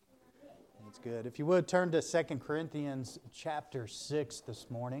That's good. If you would, turn to 2 Corinthians chapter 6 this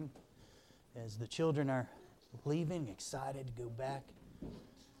morning as the children are leaving, excited to go back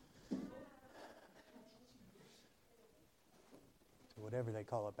to whatever they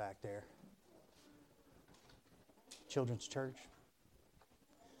call it back there. Children's Church.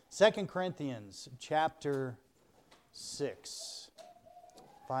 2 Corinthians chapter 6.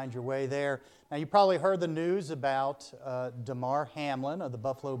 Find your way there. Now, you probably heard the news about Damar Hamlin of the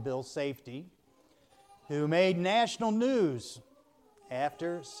Buffalo Bills safety, who made national news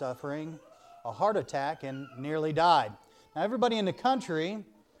after suffering a heart attack and nearly died. Now, everybody in the country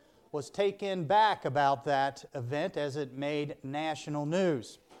was taken back about that event as it made national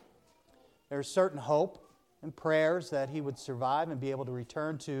news. There's certain hope and prayers that he would survive and be able to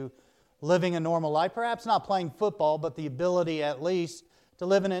return to living a normal life. Perhaps not playing football, but the ability at least to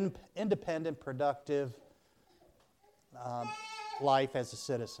live an independent, productive life as a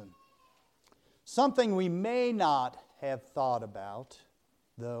citizen. Something we may not have thought about,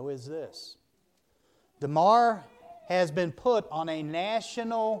 though, is this. Damar has been put on a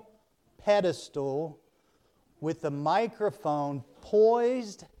national pedestal with the microphone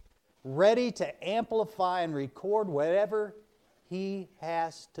poised, ready to amplify and record whatever he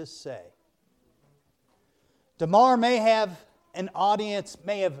has to say. Damar may have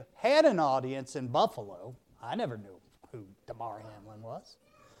had an audience in Buffalo. I never knew who Damar Hamlin was.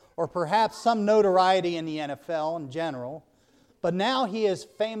 Or perhaps some notoriety in the NFL in general. But now he is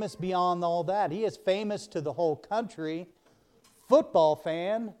famous beyond all that. He is famous to the whole country, football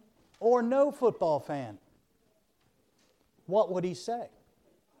fan or no football fan. What would he say?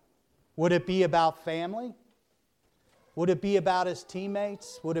 Would it be about family? Would it be about his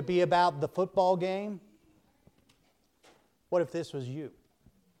teammates? Would it be about the football game? What if this was you?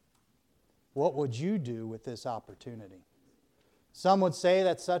 What would you do with this opportunity? Some would say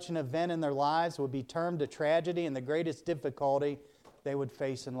that such an event in their lives would be termed a tragedy and the greatest difficulty they would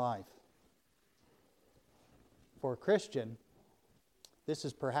face in life. For a Christian, this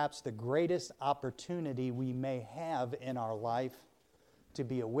is perhaps the greatest opportunity we may have in our life to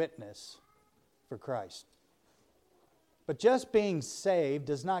be a witness for Christ. But just being saved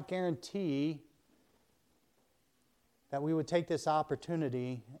does not guarantee that we would take this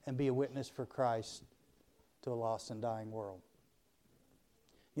opportunity and be a witness for Christ to a lost and dying world.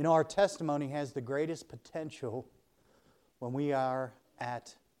 You know, our testimony has the greatest potential when we are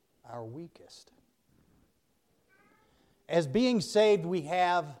at our weakest. As being saved, we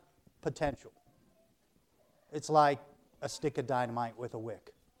have potential. It's like a stick of dynamite with a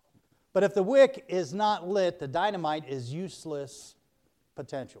wick. But if the wick is not lit, the dynamite is useless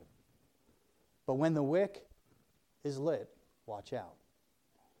potential. But when the wick is lit, watch out.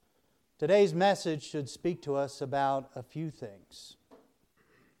 Today's message should speak to us about a few things.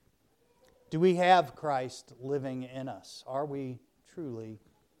 Do we have Christ living in us? Are we truly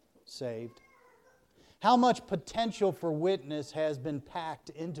saved? How much potential for witness has been packed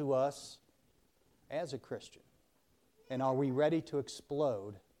into us as a Christian? And are we ready to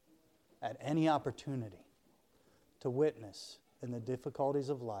explode at any opportunity to witness in the difficulties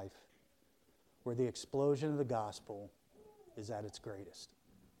of life where the explosion of the gospel is at its greatest?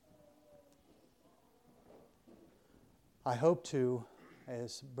 I hope to,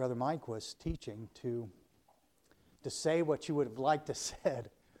 as Brother Mike was teaching, to say what you would have liked to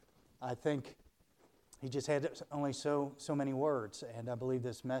said. I think he just had only so many words, and I believe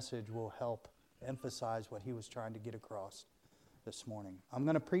this message will help emphasize what he was trying to get across this morning. I'm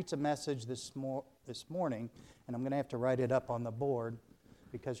going to preach a message this morning, and I'm going to have to write it up on the board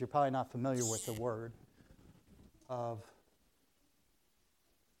because you're probably not familiar with the word of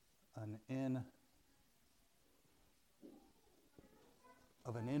an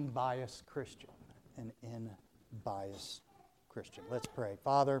InByAs Christian. An InByAs Christian. Let's pray.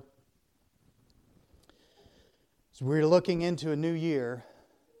 Father, as we're looking into a new year,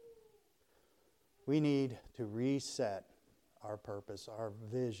 we need to reset our purpose, our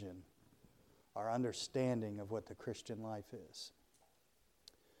vision, our understanding of what the Christian life is.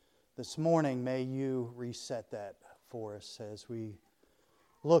 This morning, may you reset that for us as we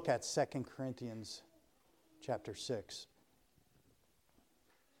look at 2 Corinthians chapter 6.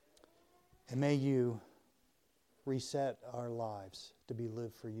 And may you reset our lives to be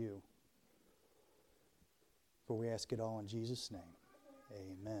lived for you. For we ask it all in Jesus' name.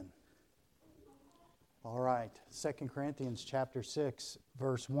 Amen. All right, 2 Corinthians chapter 6,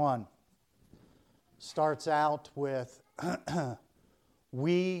 verse 1 starts out with,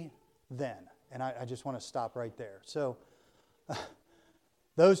 we then. And I just want to stop right there. So,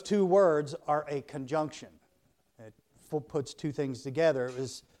 those two words are a conjunction. It puts two things together. It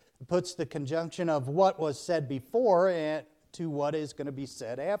was puts the conjunction of what was said before to what is going to be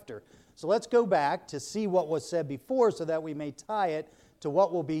said after. So let's go back to see what was said before so that we may tie it to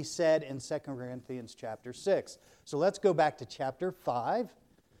what will be said in 2 Corinthians chapter 6. So let's go back to chapter 5,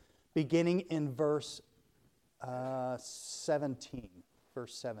 beginning in verse 17.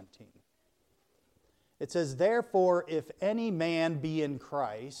 Verse 17. It says, "Therefore, if any man be in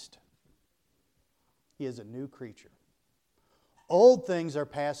Christ, he is a new creature. Old things are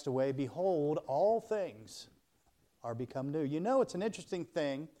passed away. Behold, all things are become new." You know, it's an interesting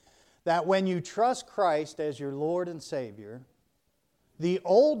thing that when you trust Christ as your Lord and Savior, the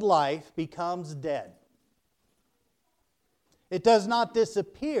old life becomes dead. It does not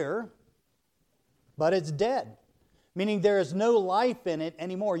disappear, but it's dead. Meaning there is no life in it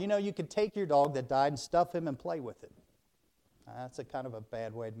anymore. You know, you could take your dog that died and stuff him and play with it. That's a kind of a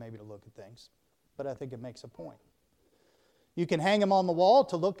bad way maybe to look at things, but I think it makes a point. You can hang him on the wall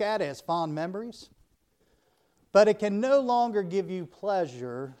to look at as fond memories, but it can no longer give you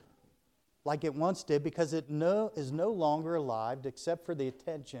pleasure like it once did because it is no longer alive except for the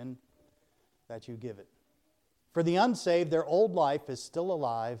attention that you give it. For the unsaved, their old life is still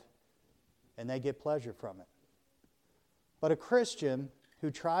alive and they get pleasure from it. But a Christian who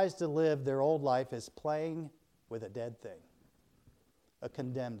tries to live their old life is playing with a dead thing, a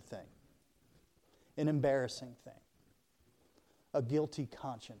condemned thing, an embarrassing thing, a guilty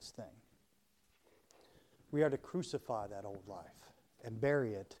conscience thing. We are to crucify that old life and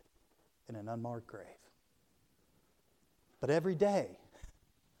bury it in an unmarked grave. But every day,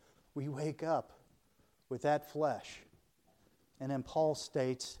 we wake up with that flesh. And then Paul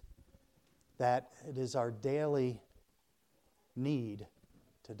states that it is our daily need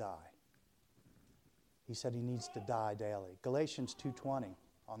to die. He said he needs to die daily. Galatians 2:20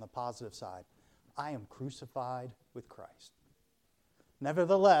 on the positive side. I am crucified with Christ.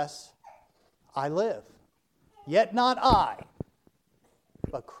 Nevertheless, I live. Yet not I,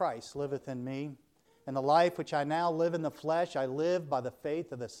 but Christ liveth in me. And the life which I now live in the flesh, I live by the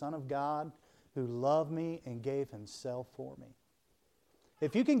faith of the Son of God, who loved me and gave himself for me.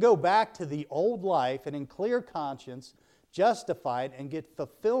 If you can go back to the old life and in clear conscience justify it and get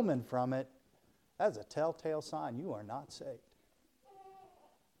fulfillment from it, that's a telltale sign you are not saved.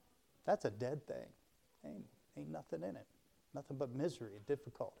 That's a dead thing. Ain't nothing in it. Nothing but misery and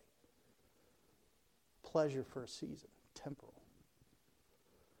difficulty. Pleasure for a season, temporal.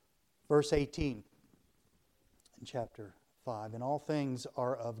 Verse 18 in chapter 5. And all things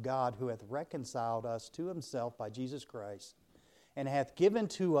are of God, who hath reconciled us to himself by Jesus Christ, and hath given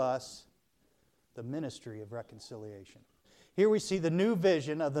to us the ministry of reconciliation. Here we see the new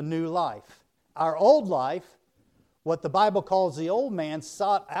vision of the new life. Our old life, what the Bible calls the old man,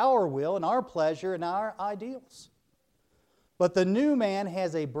 sought our will and our pleasure and our ideals. But the new man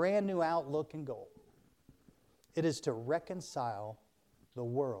has a brand new outlook and goal. It is to reconcile the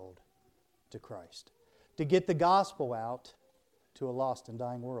world to Christ, to get the gospel out to a lost and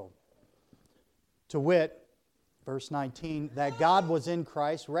dying world. To wit, verse 19, that God was in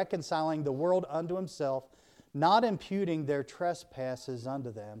Christ, reconciling the world unto himself, not imputing their trespasses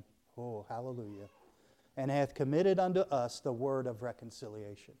unto them. Oh, hallelujah. And hath committed unto us the word of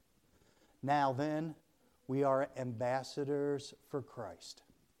reconciliation. Now then, we are ambassadors for Christ.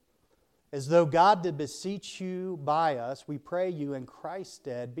 As though God did beseech you by us, we pray you in Christ's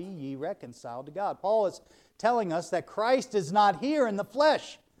stead, be ye reconciled to God. Paul is telling us that Christ is not here in the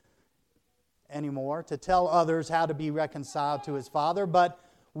flesh anymore to tell others how to be reconciled to his Father, but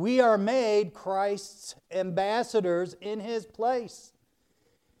we are made Christ's ambassadors in his place.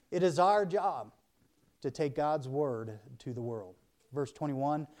 It is our job to take God's word to the world. Verse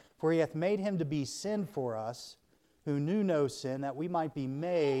 21, for he hath made him to be sin for us, who knew no sin, that we might be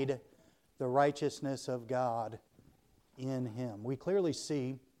made the righteousness of God in him. We clearly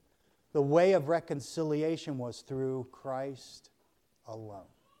see the way of reconciliation was through Christ alone.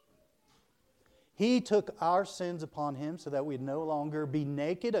 He took our sins upon him so that we'd no longer be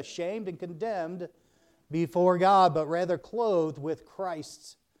naked, ashamed, and condemned before God, but rather clothed with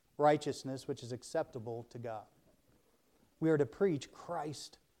Christ's righteousness, which is acceptable to God. We are to preach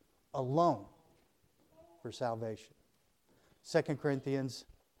Christ alone for salvation. 2 Corinthians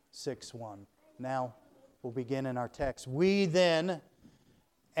 6:1. Now we'll begin in our text. We then,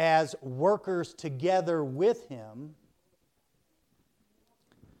 as workers together with him,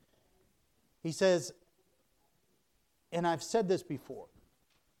 he says, and I've said this before,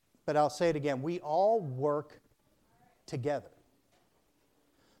 but I'll say it again, we all work together.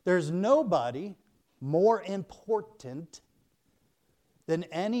 There's nobody more important than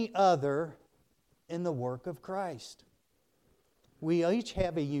any other in the work of Christ. We each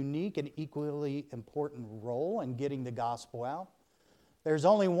have a unique and equally important role in getting the gospel out. There's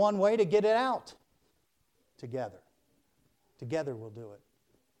only one way to get it out. Together. Together we'll do it.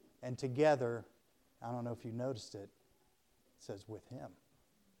 And together, I don't know if you noticed it, it says with Him.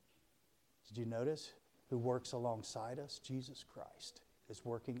 Did you notice who works alongside us? Jesus Christ is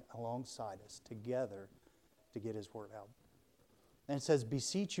working alongside us together to get His word out. And it says,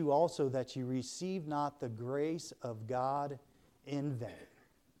 beseech you also that you receive not the grace of God in vain.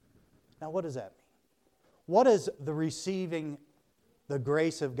 Now what does that mean? What is the receiving the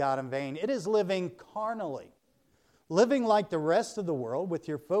grace of God in vain? It is living carnally. Living like the rest of the world with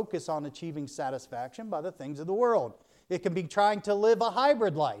your focus on achieving satisfaction by the things of the world. It can be trying to live a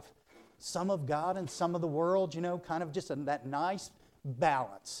hybrid life. Some of God and some of the world, kind of just that nice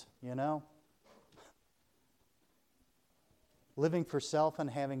balance, Living for self and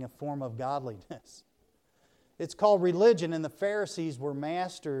having a form of godliness. It's called religion, and the Pharisees were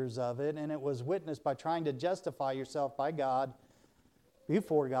masters of it, and it was witnessed by trying to justify yourself by God,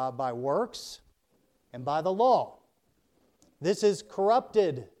 before God, by works and by the law. This is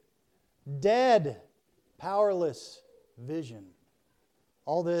corrupted, dead, powerless vision.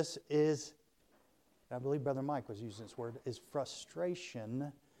 All this is, I believe Brother Mike was using this word, is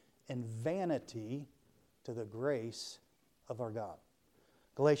frustration and vanity to the grace of our God.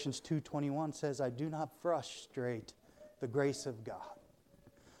 Galatians 2:21 says, I do not frustrate the grace of God.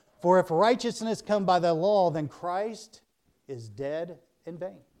 For if righteousness come by the law, then Christ is dead in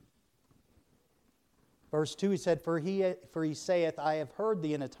vain. Verse 2, he said, For he saith, I have heard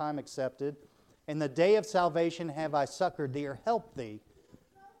thee in a time accepted, in the day of salvation have I succored thee or helped thee.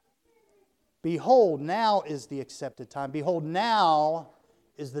 Behold, now is the accepted time. Behold, now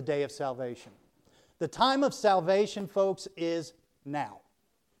is the day of salvation. The time of salvation, folks, is now.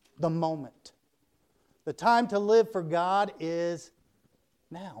 The moment. The time to live for God is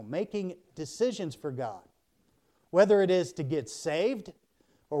now. Making decisions for God. Whether it is to get saved,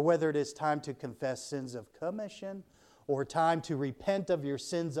 or whether it is time to confess sins of commission, or time to repent of your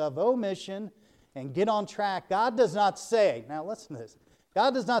sins of omission, and get on track. God does not say, now listen to this,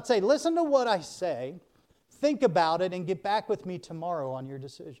 God does not say, listen to what I say, think about it, and get back with me tomorrow on your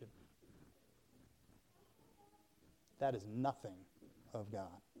decision. That is nothing of God.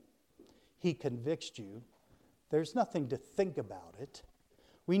 He convicts you. There's nothing to think about it.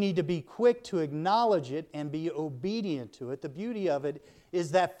 We need to be quick to acknowledge it and be obedient to it. The beauty of it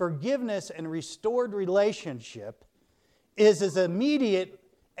is that forgiveness and restored relationship is as immediate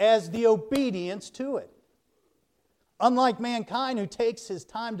as the obedience to it. Unlike mankind, who takes his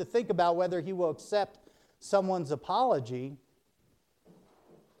time to think about whether he will accept someone's apology,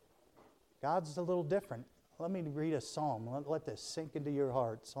 God's a little different. Let me read a psalm. Let this sink into your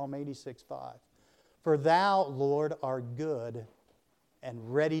heart. Psalm 86:5. For thou, Lord, art good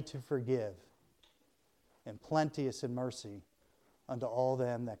and ready to forgive, and plenteous in mercy unto all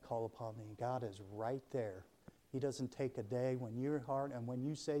them that call upon thee. God is right there. He doesn't take a day when you're hard and when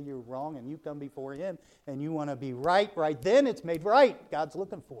you say you're wrong and you come before Him and you want to be right then, it's made right. God's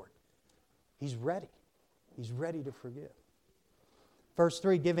looking for it. He's ready. He's ready to forgive. Verse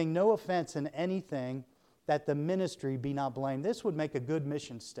 3, giving no offense in anything, that the ministry be not blamed. This would make a good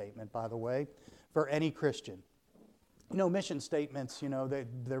mission statement, by the way, for any Christian. Mission statements,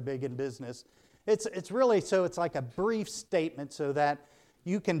 they're big in business. It's really so it's like a brief statement so that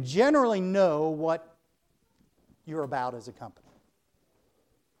you can generally know what you're about as a company.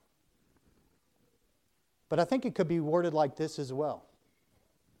 But I think it could be worded like this as well.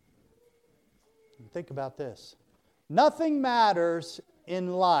 Think about this. Nothing matters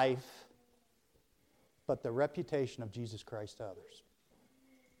in life but the reputation of Jesus Christ to others.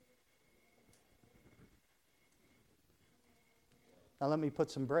 Now let me put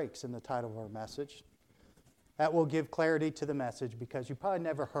some breaks in the title of our message. That will give clarity to the message because you probably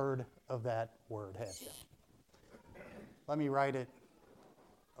never heard of that word, have you? Let me write it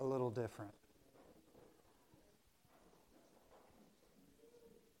a little different.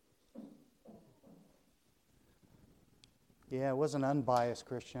 Yeah, it was an unbiased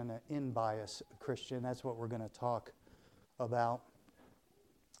Christian, an InByAs Christian. That's what we're going to talk about.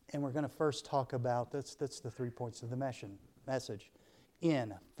 And we're going to first talk about, that's the 3 points of the message.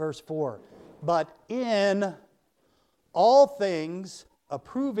 In, verse 4. But in all things,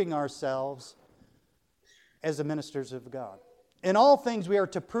 approving ourselves as the ministers of God. In all things, we are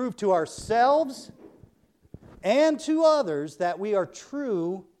to prove to ourselves and to others that we are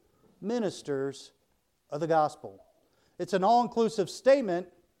true ministers of the gospel. It's an all-inclusive statement,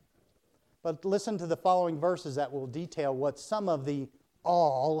 but listen to the following verses that will detail what some of the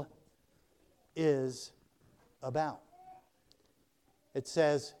all is about. It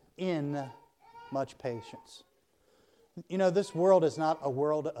says, in much patience. You know, this world is not a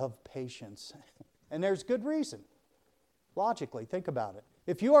world of patience. And there's good reason. Logically, think about it.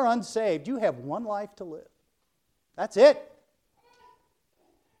 If you are unsaved, you have one life to live. That's it.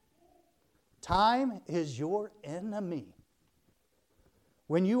 Time is your enemy.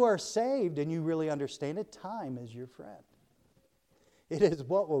 When you are saved and you really understand it, time is your friend. It is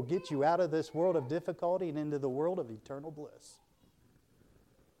what will get you out of this world of difficulty and into the world of eternal bliss.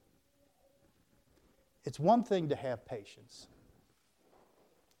 It's one thing to have patience.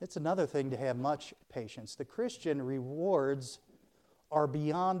 It's another thing to have much patience. The Christian rewards are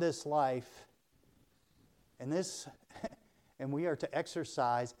beyond this life, and we are to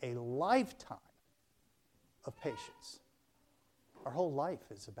exercise a lifetime of patience. Our whole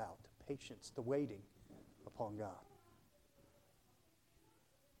life is about patience, the waiting upon God.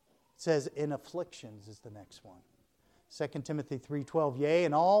 It says, in afflictions is the next one. 2 Timothy 3:12, yea,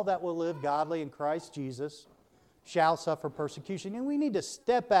 and all that will live godly in Christ Jesus shall suffer persecution. And we need to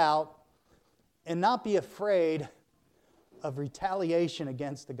step out and not be afraid of retaliation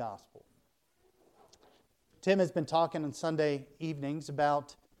against the gospel. Tim has been talking on Sunday evenings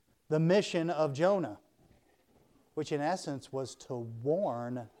about the mission of Jonah, which in essence was to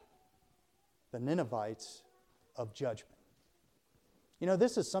warn the Ninevites of judgment. You know,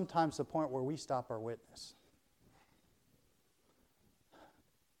 this is sometimes the point where we stop our witness.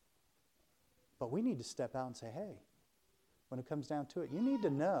 But we need to step out and say, hey, when it comes down to it, you need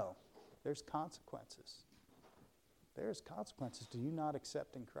to know there's consequences. There's consequences to you not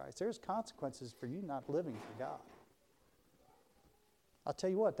accepting Christ. There's consequences for you not living for God. I'll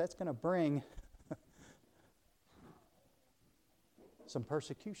tell you what, that's going to bring some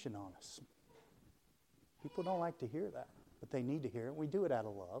persecution on us. People don't like to hear that, but they need to hear it. We do it out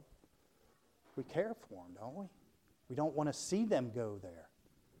of love. We care for them, don't we? We don't want to see them go there.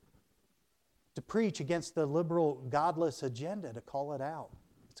 To preach against the liberal, godless agenda, to call it out.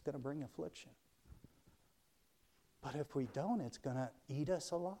 It's going to bring affliction. But if we don't, it's going to eat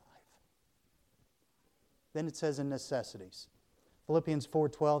us alive. Then it says in necessities. Philippians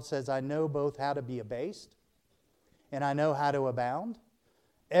 4:12 says, I know both how to be abased, and I know how to abound.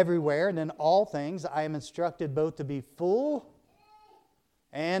 Everywhere and in all things I am instructed both to be full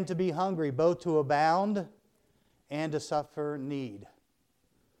and to be hungry, both to abound and to suffer need.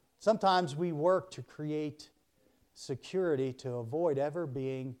 Sometimes we work to create security to avoid ever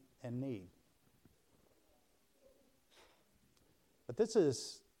being in need. But this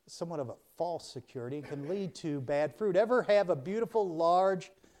is somewhat of a false security and can lead to bad fruit. Ever have a beautiful,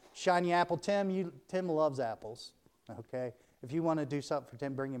 large, shiny apple? Tim loves apples. Okay? If you want to do something for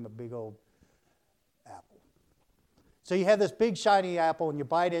Tim, bring him a big old apple. So you have this big, shiny apple and you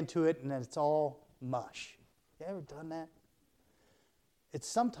bite into it and then it's all mush. You ever done that? It's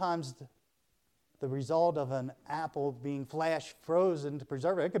sometimes the result of an apple being flash frozen to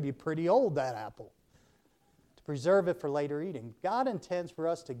preserve it. It could be pretty old, that apple, to preserve it for later eating. God intends for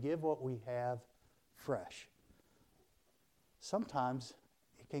us to give what we have fresh. Sometimes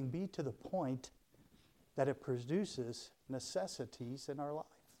it can be to the point that it produces necessities in our life.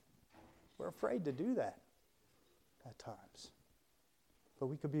 We're afraid to do that at times. But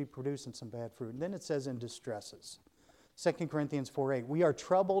we could be producing some bad fruit. And then it says in distresses. 2 Corinthians 4:8, we are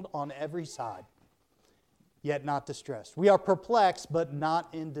troubled on every side, yet not distressed. We are perplexed, but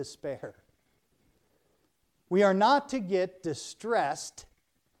not in despair. We are not to get distressed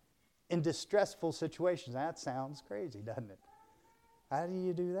in distressful situations. That sounds crazy, doesn't it? How do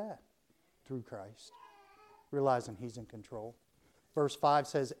you do that? Through Christ, realizing He's in control. Verse 5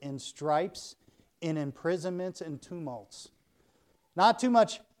 says, in stripes, in imprisonments, and tumults. Not too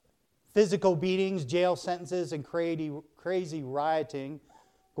much physical beatings, jail sentences, and crazy rioting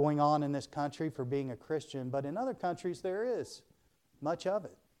going on in this country for being a Christian, but in other countries there is much of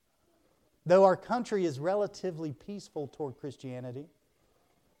it. Though our country is relatively peaceful toward Christianity,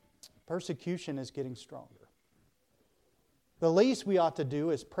 persecution is getting stronger. The least we ought to do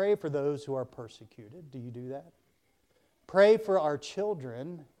is pray for those who are persecuted. Do you do that? Pray for our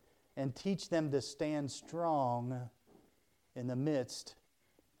children and teach them to stand strong in the midst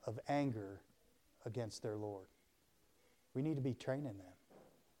of anger against their Lord. We need to be training them.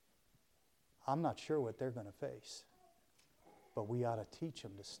 I'm not sure what they're going to face, but we ought to teach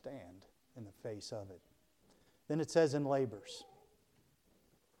them to stand in the face of it. Then it says in labors.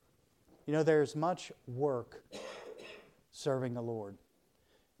 You know, there's much work serving the Lord.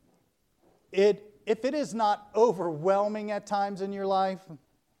 If it is not overwhelming at times in your life,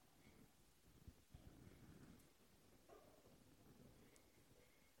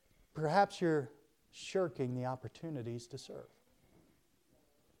 perhaps you're shirking the opportunities to serve.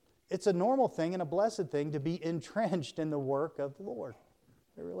 It's a normal thing and a blessed thing to be entrenched in the work of the Lord.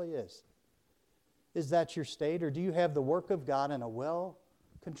 It really is. Is that your state, or do you have the work of God in a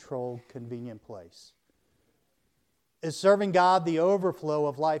well-controlled, convenient place? Is serving God the overflow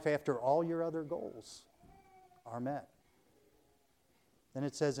of life after all your other goals are met? Then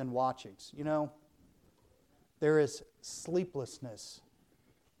it says in watchings. You know, there is sleeplessness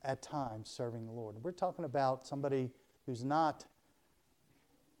at times serving the Lord. We're talking about somebody who's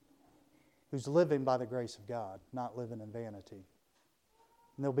living by the grace of God, not living in vanity.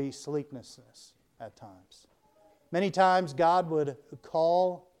 And there'll be sleeplessness at times. Many times God would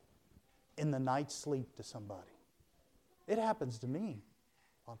call in the night sleep to somebody. It happens to me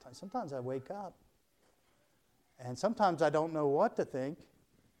all the time. Sometimes I wake up and sometimes I don't know what to think.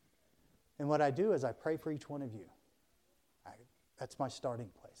 And what I do is I pray for each one of you. That's my starting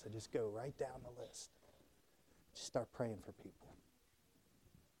place. I just go right down the list. Just start praying for people.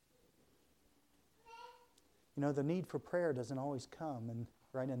 You know, the need for prayer doesn't always come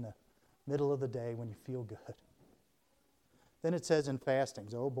right in the middle of the day when you feel good. Then it says in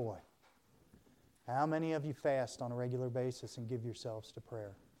fastings, oh boy, how many of you fast on a regular basis and give yourselves to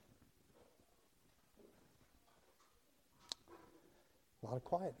prayer? A lot of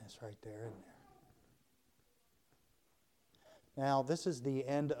quietness right there, isn't there? Now, this is the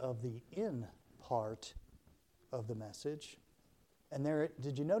end of the in part of the message. And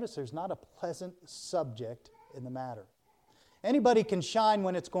did you notice there's not a pleasant subject in the matter? Anybody can shine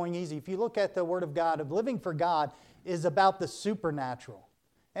when it's going easy. If you look at the Word of God, living for God is about the supernatural.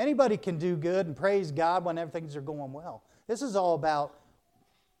 Anybody can do good and praise God when everything's are going well. This is all about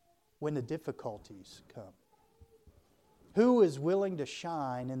when the difficulties come. Who is willing to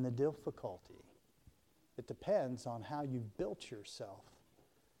shine in the difficulty? It depends on how you've built yourself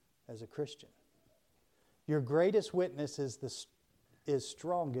as a Christian. Your greatest witness is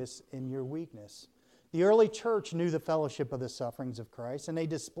strongest in your weakness. The early church knew the fellowship of the sufferings of Christ, and they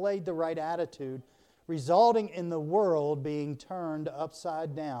displayed the right attitude, resulting in the world being turned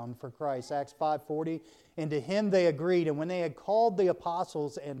upside down for Christ. Acts 5:40, and to him they agreed, and when they had called the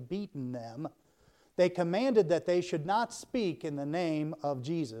apostles and beaten them, they commanded that they should not speak in the name of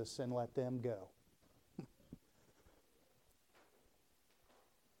Jesus and let them go.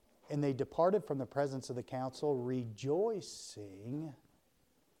 And they departed from the presence of the council, rejoicing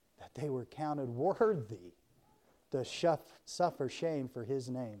that they were counted worthy to suffer shame for his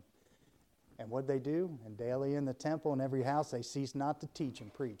name. And what they do? And daily in the temple and every house they ceased not to teach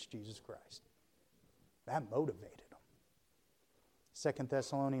and preach Jesus Christ. That motivated them. 2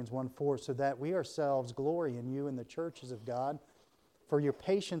 Thessalonians 1:4, so that we ourselves glory in you in the churches of God for your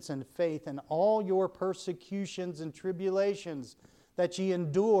patience and faith in all your persecutions and tribulations that ye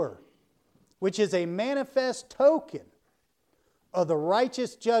endure, which is a manifest token of the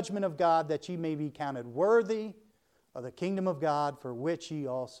righteous judgment of God, that ye may be counted worthy of the kingdom of God, for which ye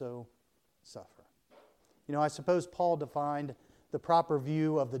also suffer. You know, I suppose Paul defined the proper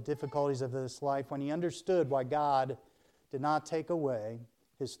view of the difficulties of this life when he understood why God did not take away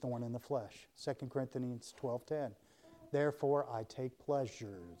his thorn in the flesh. 2 Corinthians 12:10. Therefore I take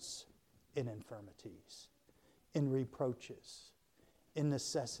pleasures in infirmities, in reproaches, in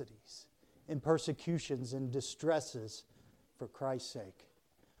necessities, in persecutions, in distresses, for Christ's sake.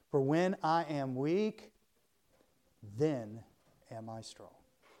 For when I am weak, then am I strong.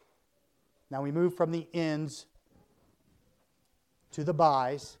 Now we move from the ins to the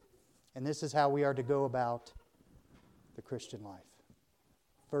bys, and this is how we are to go about the Christian life.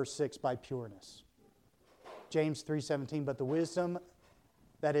 Verse 6, by pureness. James 3:17, but the wisdom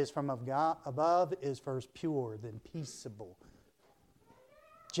that is from of God above is first pure, then peaceable,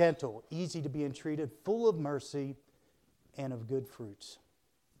 gentle, easy to be entreated, full of mercy and of good fruits.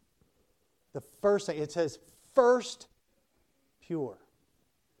 The first thing, it says first pure.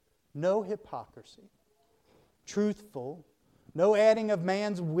 No hypocrisy. Truthful. No adding of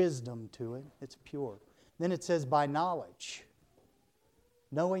man's wisdom to it. It's pure. Then it says by knowledge.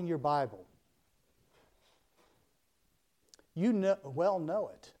 Knowing your Bible. You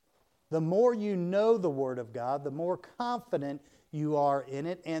know it. The more you know the Word of God, the more confident you are in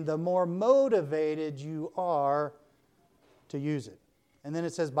it, and the more motivated you are to use it. And then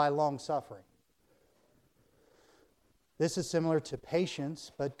it says by long suffering. This is similar to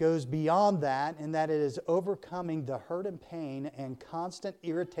patience, but goes beyond that in that it is overcoming the hurt and pain and constant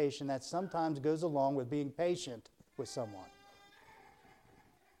irritation that sometimes goes along with being patient with someone.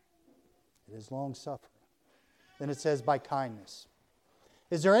 It is long suffering. Then it says by kindness.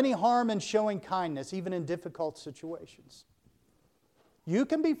 Is there any harm in showing kindness, even in difficult situations? You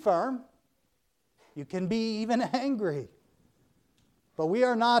can be firm. You can be even angry. But we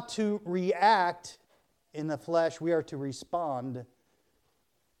are not to react in the flesh. We are to respond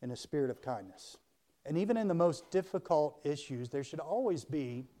in a spirit of kindness. And even in the most difficult issues, there should always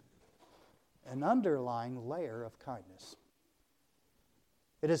be an underlying layer of kindness.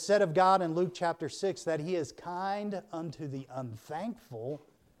 It is said of God in Luke chapter 6 that He is kind unto the unthankful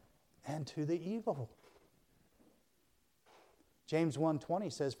and to the evil. James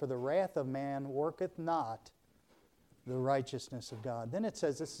 1:20 says, "For the wrath of man worketh not the righteousness of God." Then it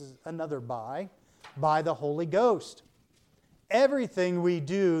says, this is another by the Holy Ghost. Everything we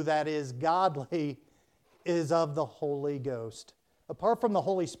do that is godly is of the Holy Ghost. Apart from the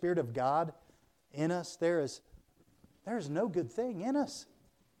Holy Spirit of God in us, there is no good thing in us.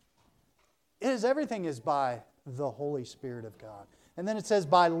 Everything is by the Holy Spirit of God. And then it says,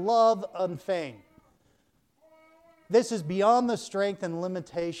 by love unfeigned. This is beyond the strength and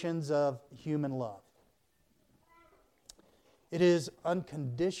limitations of human love. It is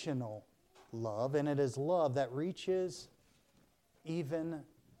unconditional love, and it is love that reaches even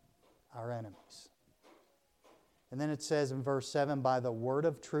our enemies. And then it says in verse 7, by the word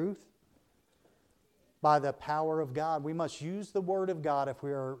of truth, by the power of God. We must use the word of God if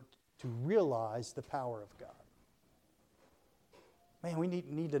we are to realize the power of God. Man, we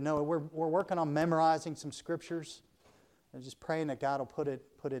need to know. We're working on memorizing some scriptures. And just praying that God will put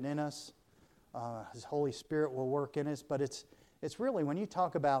it in us. His Holy Spirit will work in us. But it's really, when you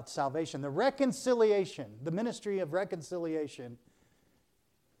talk about salvation, the reconciliation, the ministry of reconciliation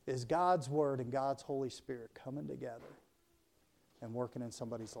is God's Word and God's Holy Spirit coming together and working in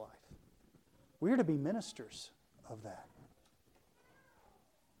somebody's life. We are to be ministers of that.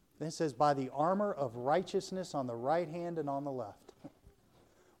 Then it says, by the armor of righteousness on the right hand and on the left.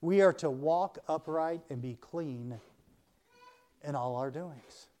 We are to walk upright and be clean in all our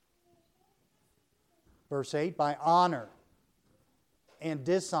doings. Verse 8, by honor and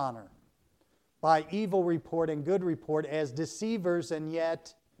dishonor, by evil report and good report, as deceivers and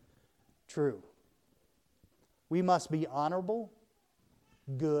yet true. We must be honorable,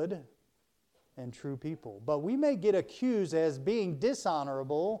 good, and true people. But we may get accused as being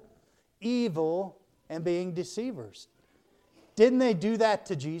dishonorable, evil, and being deceivers. Didn't they do that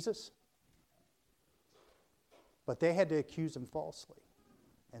to Jesus? But they had to accuse him falsely.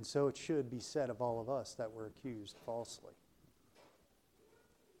 And so it should be said of all of us that we're accused falsely.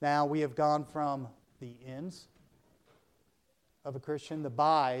 Now we have gone from the ins of a Christian, the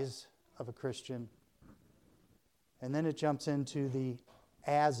bys of a Christian, and then it jumps into the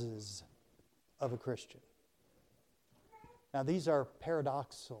ases of a Christian. Now these are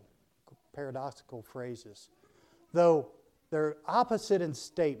paradoxical phrases. Though they're opposite in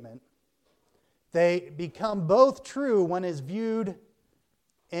statement, they become both true when is viewed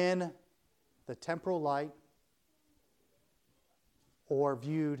in the temporal light or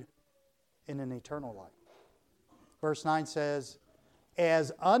viewed in an eternal light. Verse 9 says,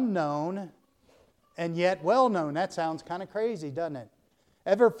 as unknown and yet well known. That sounds kind of crazy, doesn't it?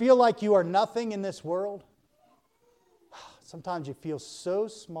 Ever feel like you are nothing in this world? Sometimes you feel so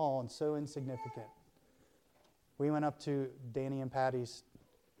small and so insignificant. We went up to Danny and Patty's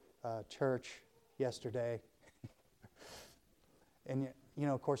church yesterday. And, you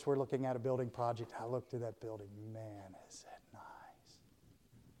know, of course, we're looking at a building project. I looked at that building. Man, is it nice.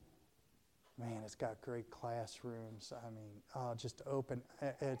 Man, it's got great classrooms. I mean, just open.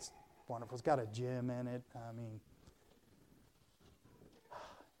 It's wonderful. It's got a gym in it. I mean,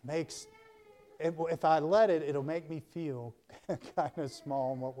 if I let it, it'll make me feel kind of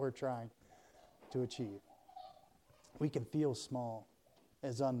small in what we're trying to achieve. We can feel small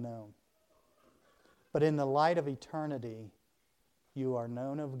as unknown. But in the light of eternity, you are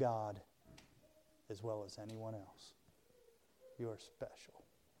known of God as well as anyone else. You are special.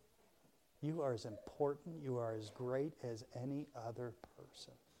 You are as important, you are as great as any other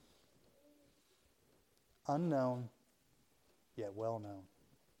person. Unknown, yet well known.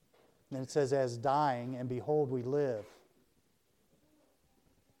 And it says, as dying, and behold, we live.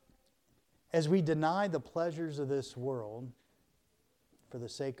 As we deny the pleasures of this world for the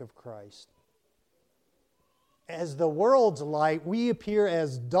sake of Christ, as the world's light, we appear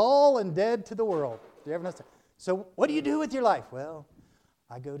as dull and dead to the world. Do you ever notice that? So what do you do with your life? Well,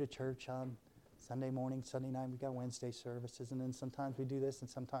 I go to church on Sunday morning, Sunday night. We got Wednesday services, and then sometimes we do this, and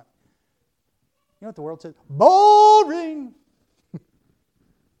sometimes... You know what the world says? Boring!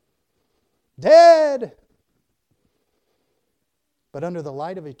 Dead! But under the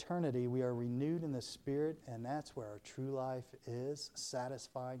light of eternity, we are renewed in the Spirit, and that's where our true life is,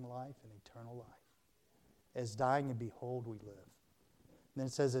 satisfying life and eternal life. As dying, and behold, we live. And then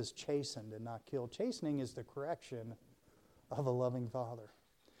it says, as chastened and not killed. Chastening is the correction of a loving Father.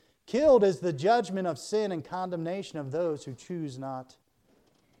 Killed is the judgment of sin and condemnation of those who choose not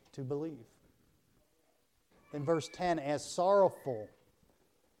to believe. In verse 10, as sorrowful,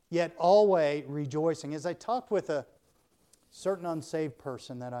 yet always rejoicing. As I talked with a certain unsaved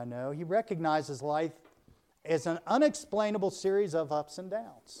person that I know, he recognizes life as an unexplainable series of ups and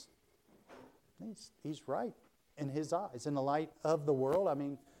downs. He's right in his eyes. In the light of the world, I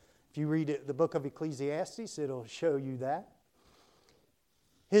mean, if you read the book of Ecclesiastes, it'll show you that.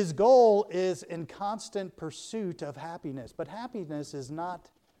 His goal is in constant pursuit of happiness. But happiness is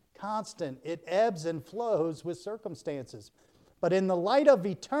not constant. It ebbs and flows with circumstances. But in the light of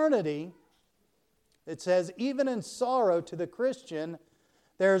eternity, it says, even in sorrow to the Christian,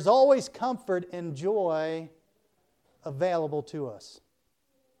 there is always comfort and joy available to us.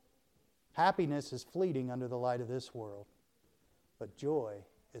 Happiness is fleeting under the light of this world, but joy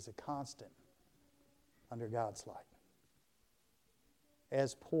is a constant under God's light.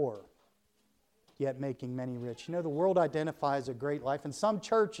 As poor, yet making many rich. You know, the world identifies a great life, and some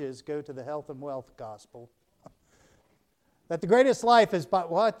churches go to the health and wealth gospel. That the greatest life is by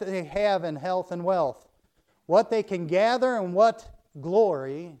what they have in health and wealth, what they can gather and what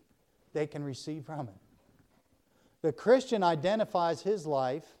glory they can receive from it. The Christian identifies his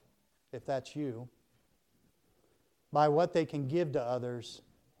life, if that's you, by what they can give to others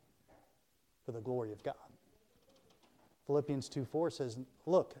for the glory of God. Philippians 2:4 says,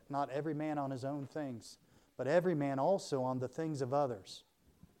 look, not every man on his own things, but every man also on the things of others,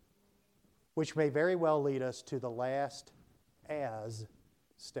 which may very well lead us to the last as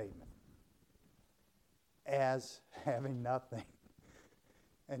statement. As having nothing,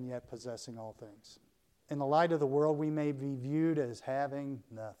 and yet possessing all things. In the light of the world, we may be viewed as having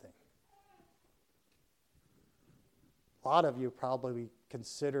nothing. A lot of you probably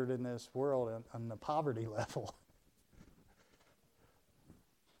considered in this world on the poverty level.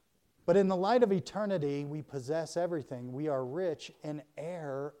 But in the light of eternity, we possess everything. We are rich and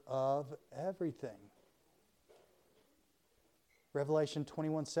heir of everything. Revelation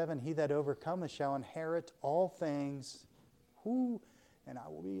 21:7, he that overcometh shall inherit all things. Who? And I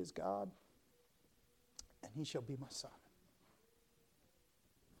will be his God, and he shall be my son.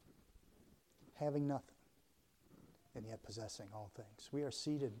 Having nothing, and yet possessing all things. We are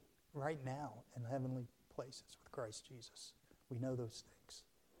seated right now in heavenly places with Christ Jesus. We know those things.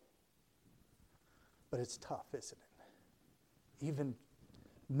 But it's tough, isn't it? Even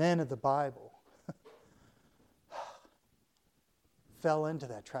men of the Bible fell into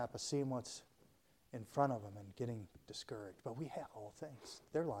that trap of seeing what's in front of them and getting discouraged. But we have all things.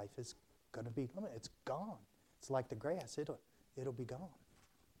 Their life is going to be limited. It's gone. It's like the grass. It'll be gone.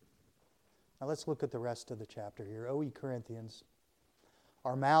 Now let's look at the rest of the chapter here. O ye Corinthians,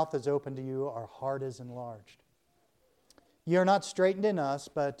 our mouth is open to you, our heart is enlarged. Ye are not straitened in us,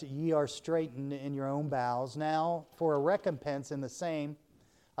 but ye are straitened in your own bowels. Now for a recompense in the same,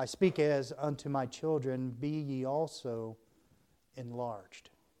 I speak as unto my children, be ye also enlarged.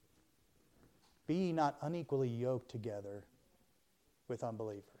 Be ye not unequally yoked together with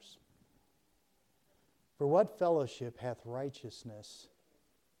unbelievers. For what fellowship hath righteousness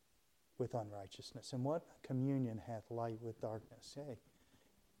with unrighteousness? And what communion hath light with darkness? Hey,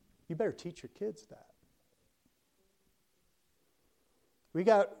 you better teach your kids that. We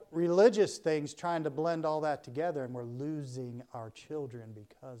got religious things trying to blend all that together, and we're losing our children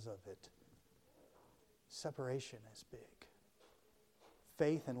because of it. Separation is big.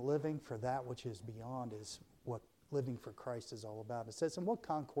 Faith and living for that which is beyond is what living for Christ is all about. It says, and what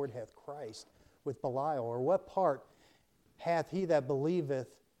concord hath Christ with Belial? Or what part hath he that believeth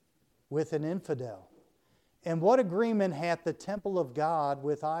with an infidel? And what agreement hath the temple of God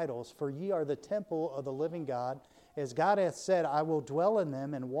with idols? For ye are the temple of the living God. As God hath said, I will dwell in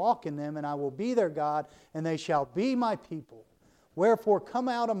them and walk in them, and I will be their God, and they shall be my people. Wherefore come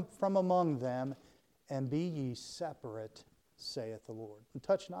out from among them, and be ye separate, saith the Lord. And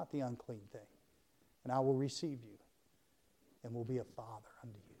touch not the unclean thing, and I will receive you, and will be a father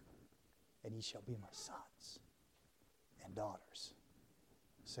unto you. And ye shall be my sons and daughters,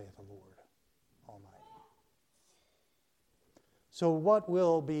 saith the Lord Almighty. So what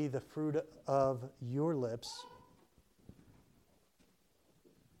will be the fruit of your lips,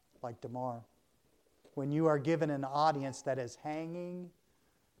 like tomorrow, when you are given an audience that is hanging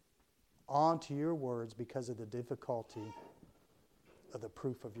onto your words because of the difficulty of the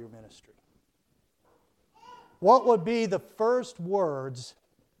proof of your ministry? What would be the first words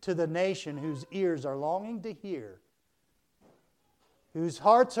to the nation whose ears are longing to hear, whose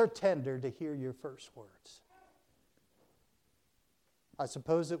hearts are tender to hear your first words? I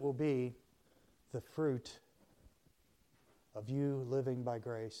suppose it will be the fruit of you living by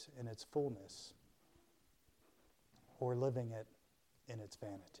grace in its fullness or living it in its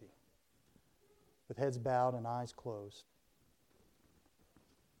vanity. With heads bowed and eyes closed,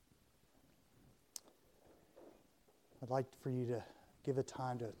 I'd like for you to give a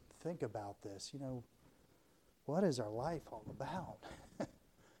time to think about this. What is our life all about?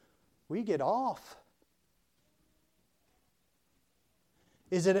 We get off.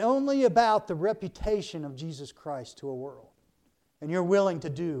 Is it only about the reputation of Jesus Christ to a world? And you're willing to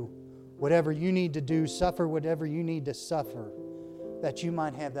do whatever you need to do, suffer whatever you need to suffer, that you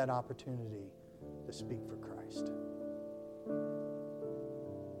might have that opportunity to speak for Christ.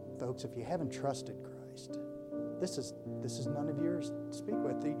 Folks, if you haven't trusted Christ, this is none of yours to speak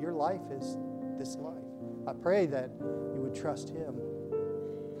with. Your life is this life. I pray that you would trust Him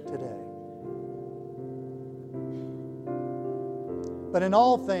today. But in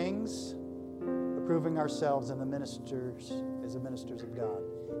all things, approving ourselves as the ministers of God,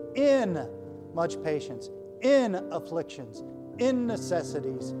 in much patience, in afflictions, in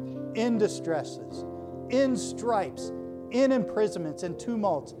necessities, in distresses, in stripes, in imprisonments, in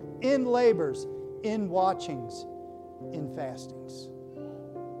tumults, in labors, in watchings, in fastings.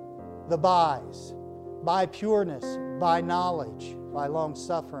 The bys, by pureness, by knowledge, by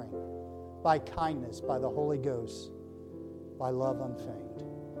long-suffering, by kindness, by the Holy Ghost, by love unfeigned,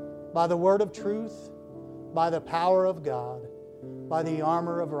 by the word of truth, by the power of God, by the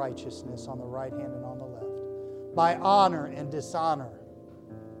armor of righteousness on the right hand and on the left, by honor and dishonor,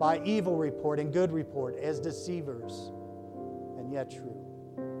 by evil report and good report, as deceivers and yet true,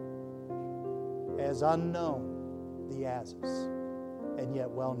 as unknown, the ases, and yet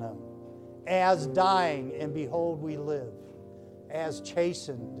well known, as dying, and behold we live, as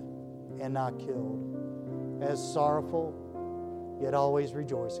chastened and not killed, as sorrowful, yet always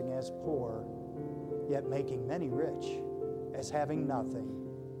rejoicing, as poor, yet making many rich, as having nothing,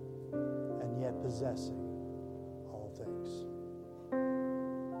 and yet possessing all things.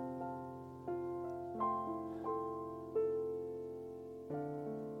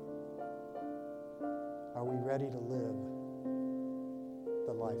 Are we ready to live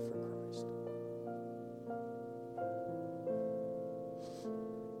the life for Christ?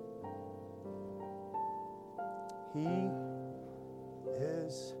 He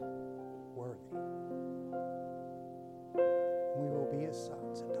is worthy. We will be His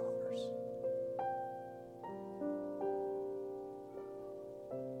sons and daughters.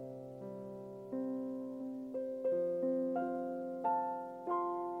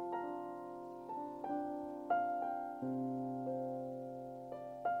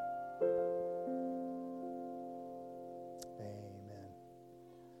 Amen.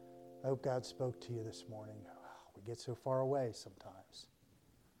 I hope God spoke to you this morning. We get so far away sometimes.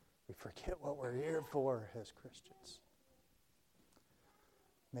 We forget what we're here for as Christians.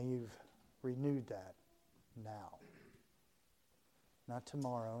 May you've renewed that now. Not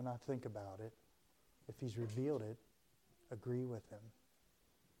tomorrow, not think about it. If He's revealed it, agree with Him.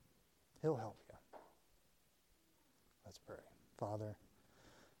 He'll help you. Let's pray. Father,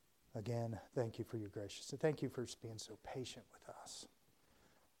 again, thank you for your graciousness. Thank you for being so patient with us.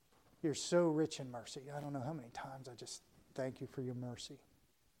 You're so rich in mercy. I don't know how many times I just thank you for your mercy.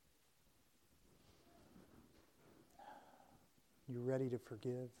 You're ready to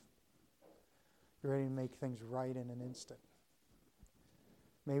forgive. You're ready to make things right in an instant.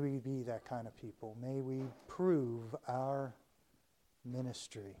 May we be that kind of people. May we prove our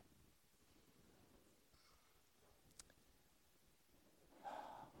ministry.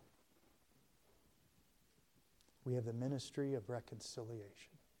 We have the ministry of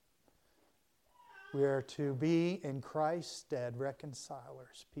reconciliation. We are to be in Christ's stead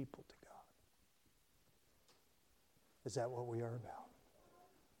reconcilers, people to God. Is that what we are about?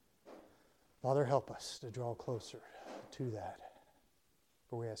 Father, help us to draw closer to that.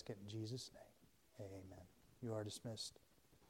 For we ask it in Jesus' name. Amen. You are dismissed.